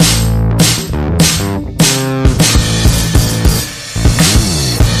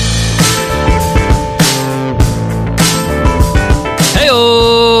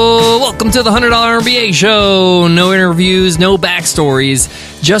Welcome to the $100 MBA Show. No interviews, no backstories,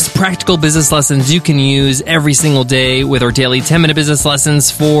 just practical business lessons you can use every single day with our daily 10-minute business lessons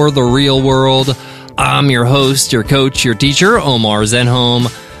for the real world. I'm your host, your coach, your teacher, Omar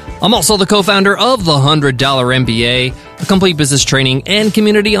Zenhom. I'm also the co-founder of the $100 MBA, a complete business training and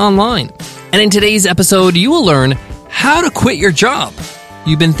community online. And in today's episode, you will learn how to quit your job.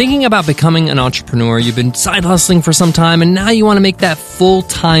 You've been thinking about becoming an entrepreneur, you've been side hustling for some time, and now you want to make that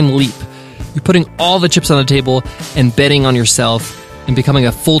full-time leap. You're putting all the chips on the table and betting on yourself and becoming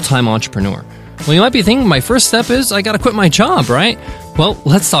a full-time entrepreneur. Well, you might be thinking, my first step is I got to quit my job, right? Well,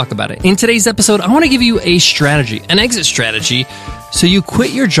 let's talk about it. In today's episode, I want to give you a strategy, an exit strategy, so you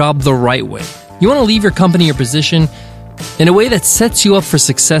quit your job the right way. You want to leave your company or position in a way that sets you up for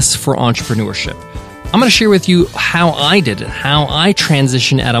success for entrepreneurship. I'm going to share with you how I did it, how I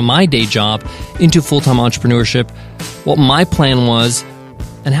transitioned out of my day job into full-time entrepreneurship, what my plan was,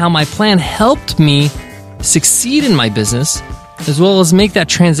 and how my plan helped me succeed in my business, as well as make that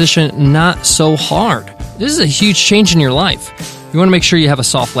transition not so hard. This is a huge change in your life. You want to make sure you have a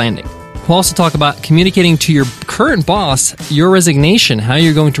soft landing. We'll also talk about communicating to your current boss your resignation, how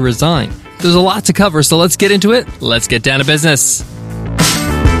you're going to resign. There's a lot to cover, so let's get into it. Let's get down to business.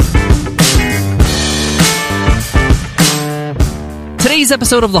 Today's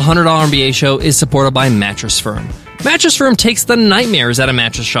episode of the $100 MBA Show is supported by Mattress Firm. Mattress Firm takes the nightmares out of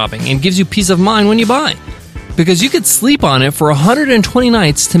mattress shopping and gives you peace of mind when you buy. Because you could sleep on it for 120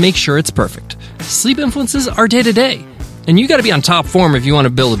 nights to make sure it's perfect. Sleep influences are day to day, and you got to be on top form if you want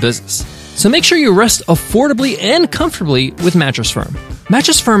to build a business. So make sure you rest affordably and comfortably with Mattress Firm.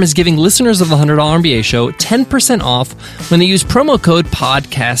 Mattress Firm is giving listeners of the $100 MBA Show 10% off when they use promo code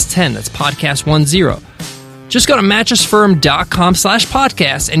PODCAST10. That's podcast10. Just go to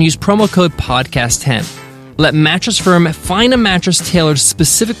mattressfirm.com/podcast and use promo code podcast10. Let Mattress Firm find a mattress tailored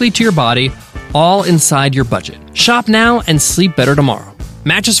specifically to your body, all inside your budget. Shop now and sleep better tomorrow.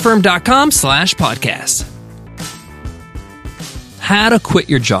 mattressfirm.com/podcast. How to quit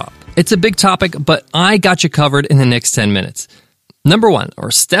your job. It's a big topic, but I got you covered in the next 10 minutes. Number one,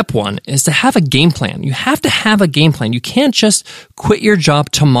 or step one, is to have a game plan. You have to have a game plan. You can't just quit your job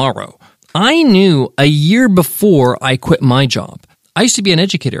tomorrow. I knew a year before I quit my job. I used to be an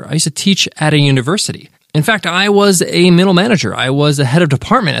educator. I used to teach at a university. In fact, I was a middle manager. I was a head of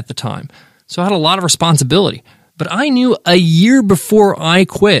department at the time. So I had a lot of responsibility. But I knew a year before I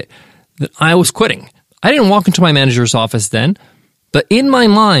quit that I was quitting. I didn't walk into my manager's office then, but in my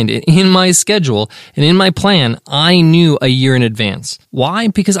mind, in my schedule, and in my plan, I knew a year in advance. Why?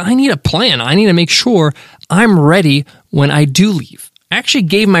 Because I need a plan. I need to make sure I'm ready when I do leave. I actually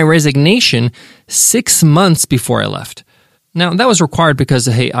gave my resignation 6 months before I left. Now, that was required because,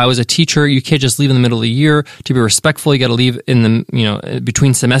 hey, I was a teacher. You can't just leave in the middle of the year. To be respectful, you got to leave in the,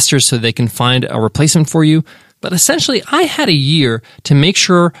 between semesters so they can find a replacement for you. But essentially, I had a year to make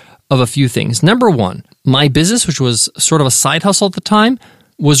sure of a few things. Number one, my business, which was sort of a side hustle at the time,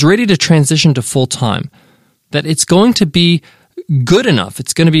 was ready to transition to full-time. That it's going to be good enough.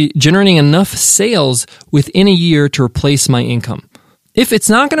 It's going to be generating enough sales within a year to replace my income. If it's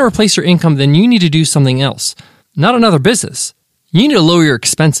not going to replace your income, then you need to do something else. Not another business. You need to lower your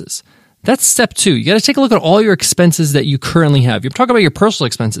expenses. That's step two. You got to take a look at all your expenses that you currently have. You're talking about your personal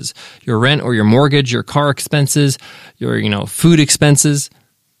expenses, your rent or your mortgage, your car expenses, your, food expenses.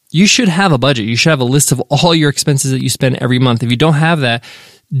 You should have a budget. You should have a list of all your expenses that you spend every month. If you don't have that,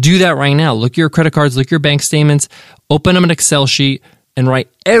 do that right now. Look at your credit cards, look at your bank statements, open up an Excel sheet, and write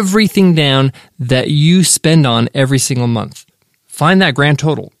everything down that you spend on every single month. Find that grand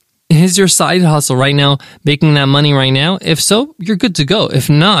total. Is your side hustle right now making that money right now? If so, you're good to go. If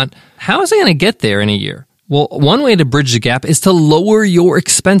not, how is it going to get there in a year? Well, one way to bridge the gap is to lower your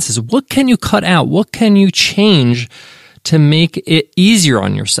expenses. What can you cut out? What can you change to make it easier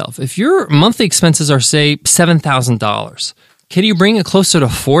on yourself? If your monthly expenses are, say, $7,000, can you bring it closer to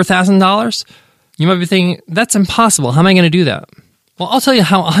 $4,000? You might be thinking, that's impossible. How am I going to do that? Well, I'll tell you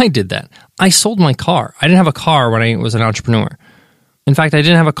how I did that. I sold my car. I didn't have a car when I was an entrepreneur. In fact, I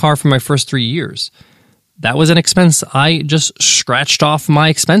didn't have a car for my first 3 years. That was an expense I just scratched off my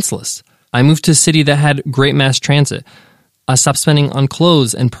expense list. I moved to a city that had great mass transit. I stopped spending on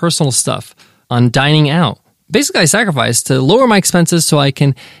clothes and personal stuff, on dining out. Basically, I sacrificed to lower my expenses so I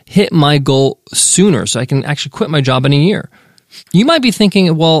can hit my goal sooner, so I can actually quit my job in a year. You might be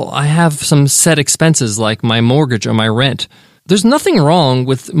thinking, well, I have some set expenses like my mortgage or my rent. There's nothing wrong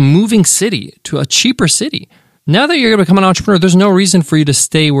with moving city to a cheaper city. Now that you're going to become an entrepreneur, there's no reason for you to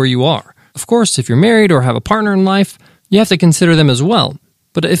stay where you are. Of course, if you're married or have a partner in life, you have to consider them as well.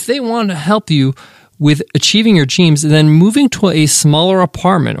 But if they want to help you with achieving your dreams, then moving to a smaller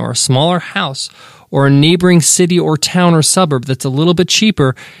apartment or a smaller house or a neighboring city or town or suburb that's a little bit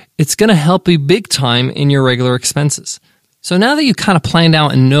cheaper, it's going to help you big time in your regular expenses. So now that you kind of planned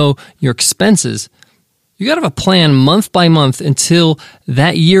out and know your expenses, you got to have a plan month by month until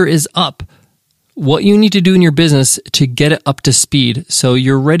that year is up. What you need to do in your business to get it up to speed so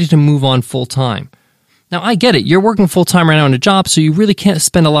you're ready to move on full time. Now, I get it. You're working full time right now in a job, so you really can't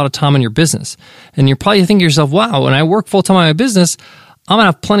spend a lot of time on your business. And you're probably thinking to yourself, wow, when I work full time on my business, I'm going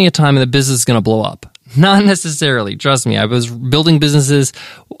to have plenty of time and the business is going to blow up. Not necessarily. Trust me, I was building businesses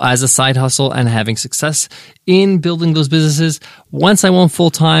as a side hustle and having success in building those businesses. Once I went full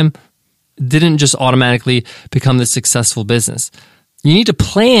time, didn't just automatically become this successful business. You need to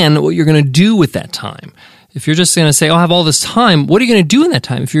plan what you're going to do with that time. If you're just going to say, oh, I have all this time, what are you going to do in that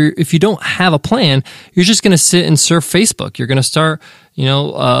time? If you don't have a plan, you're just going to sit and surf Facebook. You're going to start,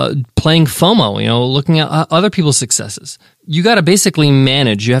 playing FOMO, looking at other people's successes. You got to basically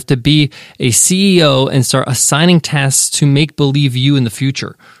manage. You have to be a CEO and start assigning tasks to make believe you in the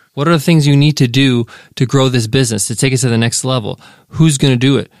future. What are the things you need to do to grow this business, to take it to the next level? Who's going to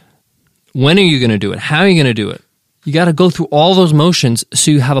do it? When are you going to do it? How are you going to do it? You got to go through all those motions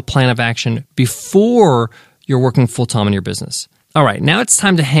so you have a plan of action before you're working full-time in your business. All right, now it's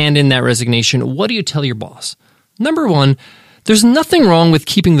time to hand in that resignation. What do you tell your boss? Number one, there's nothing wrong with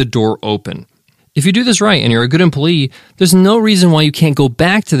keeping the door open. If you do this right and you're a good employee, there's no reason why you can't go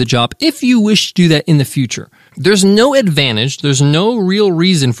back to the job if you wish to do that in the future. There's no advantage. There's no real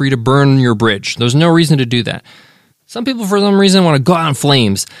reason for you to burn your bridge. There's no reason to do that. Some people, for some reason, want to go out in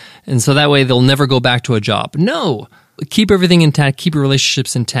flames, and so that way they'll never go back to a job. No, keep everything intact. Keep your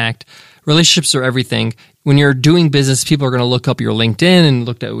relationships intact. Relationships are everything. When you're doing business, people are going to look up your LinkedIn and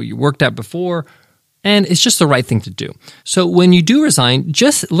look at what you worked at before, and it's just the right thing to do. So when you do resign,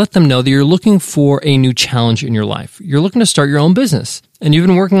 just let them know that you're looking for a new challenge in your life. You're looking to start your own business, and you've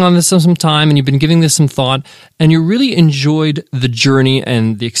been working on this some time, and you've been giving this some thought, and you really enjoyed the journey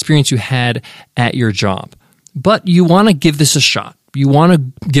and the experience you had at your job. But you want to give this a shot. You want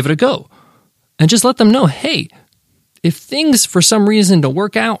to give it a go. And just let them know, hey, if things for some reason don't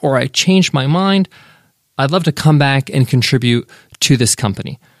work out or I change my mind, I'd love to come back and contribute to this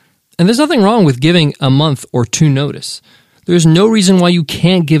company. And there's nothing wrong with giving a month or two notice. There's no reason why you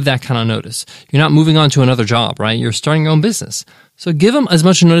can't give that kind of notice. You're not moving on to another job, right? You're starting your own business. So give them as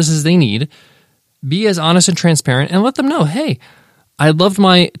much notice as they need. Be as honest and transparent and let them know, hey, I loved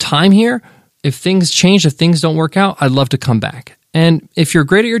my time here. If things change, if things don't work out, I'd love to come back. And if you're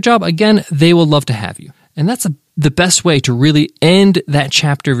great at your job, again, they will love to have you. And that's the best way to really end that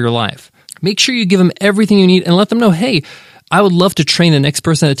chapter of your life. Make sure you give them everything you need and let them know, hey, I would love to train the next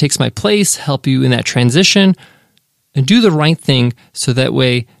person that takes my place, help you in that transition, and do the right thing so that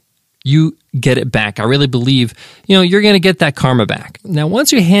way you get it back. I really believe, you're going to get that karma back. Now,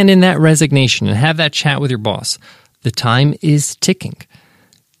 once you hand in that resignation and have that chat with your boss, the time is ticking.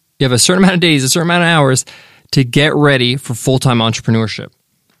 You have a certain amount of days, a certain amount of hours to get ready for full-time entrepreneurship.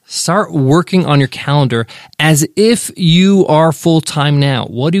 Start working on your calendar as if you are full-time now.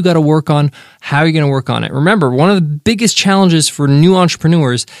 What do you got to work on? How are you going to work on it? Remember, one of the biggest challenges for new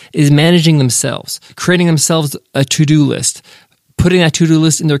entrepreneurs is managing themselves, creating themselves a to-do list, putting that to-do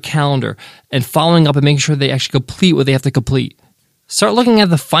list in their calendar, and following up and making sure they actually complete what they have to complete. Start looking at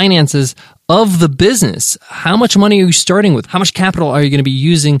the finances of the business. How much money are you starting with? How much capital are you going to be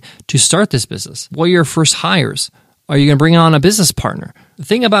using to start this business? What are your first hires? Are you going to bring on a business partner? The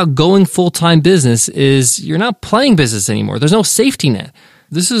thing about going full-time business is you're not playing business anymore. There's no safety net.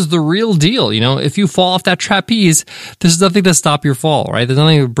 This is the real deal. If you fall off that trapeze, there's nothing to stop your fall, right? There's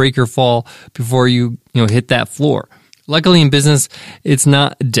nothing to break your fall before you hit that floor. Luckily in business, it's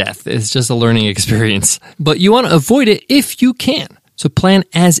not death. It's just a learning experience. But you want to avoid it if you can. So plan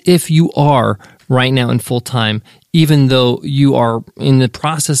as if you are right now in full-time, even though you are in the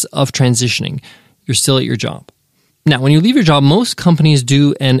process of transitioning. You're still at your job. Now, when you leave your job, most companies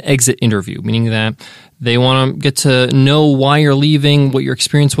do an exit interview, meaning that they want to get to know why you're leaving, what your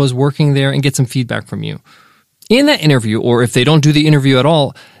experience was working there, and get some feedback from you. In that interview, or if they don't do the interview at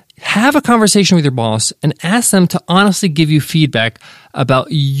all, have a conversation with your boss and ask them to honestly give you feedback about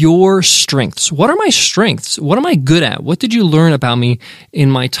your strengths. What are my strengths? What am I good at? What did you learn about me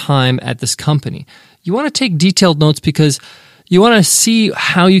in my time at this company? You want to take detailed notes because you want to see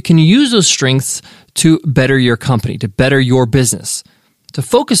how you can use those strengths to better your company, to better your business, to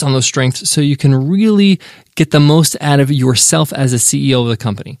focus on those strengths so you can really get the most out of yourself as a CEO of the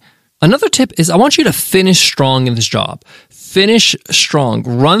company. Another tip is I want you to finish strong in this job. Finish strong.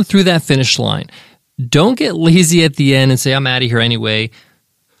 Run through that finish line. Don't get lazy at the end and say, I'm out of here anyway.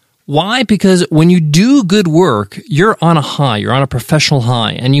 Why? Because when you do good work, you're on a high, you're on a professional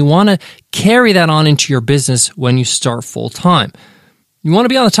high, and you want to carry that on into your business when you start full time. You want to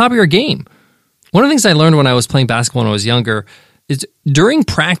be on the top of your game. One of the things I learned when I was playing basketball when I was younger is during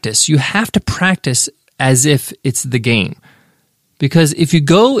practice, you have to practice as if it's the game. Because if you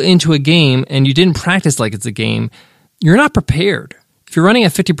go into a game and you didn't practice like it's a game, you're not prepared. If you're running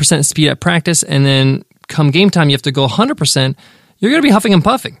at 50% speed at practice and then come game time you have to go 100%, you're going to be huffing and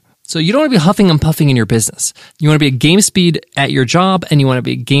puffing. So you don't want to be huffing and puffing in your business. You want to be at game speed at your job, and you want to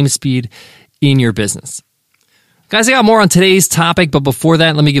be at game speed in your business. Guys, I got more on today's topic, but before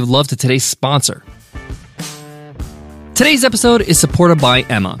that, let me give love to today's sponsor. Today's episode is supported by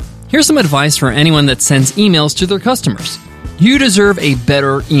Emma. Here's some advice for anyone that sends emails to their customers. You deserve a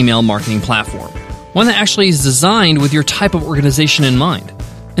better email marketing platform, one that actually is designed with your type of organization in mind.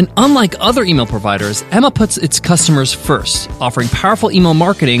 And unlike other email providers, Emma puts its customers first, offering powerful email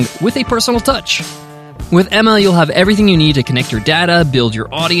marketing with a personal touch. With Emma, you'll have everything you need to connect your data, build your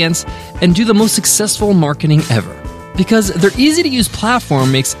audience, and do the most successful marketing ever. Because their easy-to-use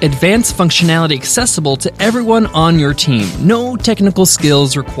platform makes advanced functionality accessible to everyone on your team. No technical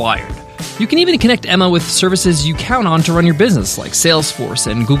skills required. You can even connect Emma with services you count on to run your business, like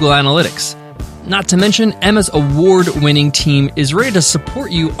Salesforce and Google Analytics. Not to mention, Emma's award-winning team is ready to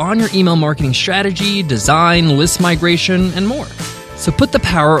support you on your email marketing strategy, design, list migration, and more. So put the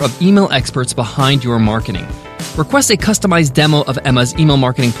power of email experts behind your marketing. Request a customized demo of Emma's email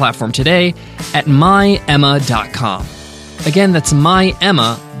marketing platform today at myemma.com. Again, that's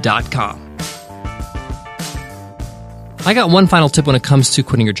myemma.com. I got one final tip when it comes to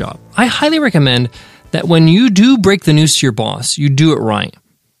quitting your job. I highly recommend that when you do break the news to your boss, you do it right.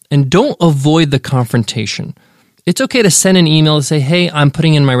 And don't avoid the confrontation. It's okay to send an email to say, hey, I'm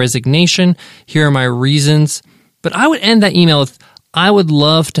putting in my resignation. Here are my reasons. But I would end that email with, I would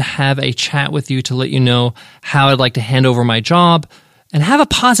love to have a chat with you to let you know how I'd like to hand over my job, and have a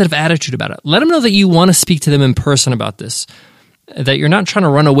positive attitude about it. Let them know that you want to speak to them in person about this, that you're not trying to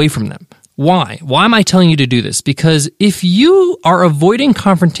run away from them. Why? Why am I telling you to do this? Because if you are avoiding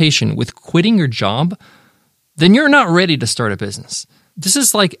confrontation with quitting your job, then you're not ready to start a business. This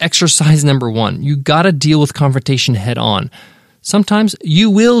is like exercise number 1. You got to deal with confrontation head on. Sometimes you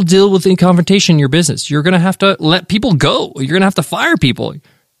will deal with the confrontation in your business. You're going to have to let people go. You're going to have to fire people.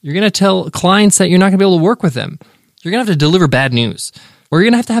 You're going to tell clients that you're not going to be able to work with them. You're going to have to deliver bad news. Or you're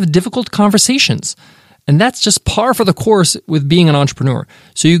going to have difficult conversations. And that's just par for the course with being an entrepreneur.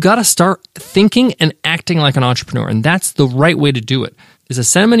 So you got to start thinking and acting like an entrepreneur. And that's the right way to do it, is to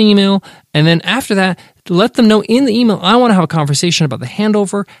send them an email. And then after that, let them know in the email, I want to have a conversation about the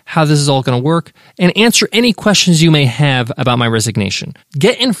handover, how this is all going to work, and answer any questions you may have about my resignation.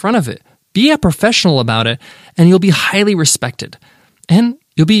 Get in front of it. Be a professional about it, and you'll be highly respected. And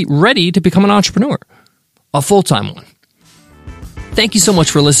you'll be ready to become an entrepreneur, a full-time one. Thank you so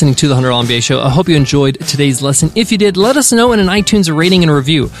much for listening to the $100 MBA Show. I hope you enjoyed today's lesson. If you did, let us know in an iTunes rating and a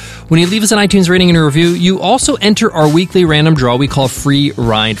review. When you leave us an iTunes rating and a review, you also enter our weekly random draw we call Free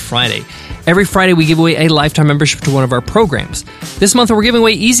Ride Friday. Every Friday, we give away a lifetime membership to one of our programs. This month, we're giving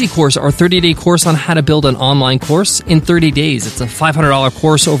away Easy Course, our 30-day course on how to build an online course in 30 days. It's a $500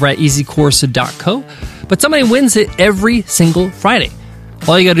 course over at easycourse.co, but somebody wins it every single Friday.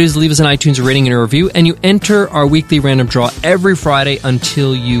 All you got to do is leave us an iTunes rating and a review, and you enter our weekly random draw every Friday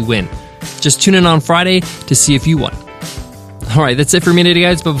until you win. Just tune in on Friday to see if you won. All right, that's it for me today,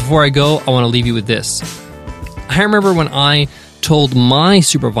 guys. But before I go, I want to leave you with this. I remember when I told my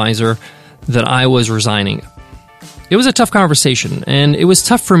supervisor that I was resigning. It was a tough conversation, and it was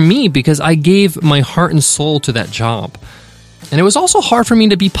tough for me because I gave my heart and soul to that job. And it was also hard for me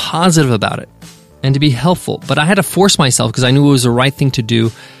to be positive about it and to be helpful. But I had to force myself because I knew it was the right thing to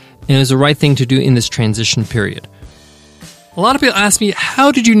do, and it was the right thing to do in this transition period. A lot of people ask me,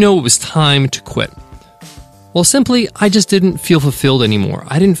 how did you know it was time to quit? Well, simply, I just didn't feel fulfilled anymore.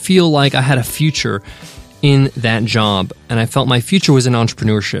 I didn't feel like I had a future in that job, and I felt my future was in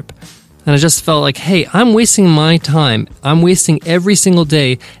entrepreneurship. And I just felt like, hey, I'm wasting my time. I'm wasting every single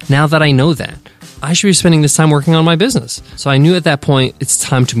day now that I know that. I should be spending this time working on my business. So I knew at that point, it's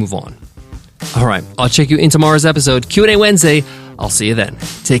time to move on. All right, I'll check you in tomorrow's episode, Q&A Wednesday. I'll see you then.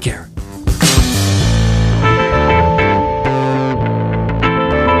 Take care.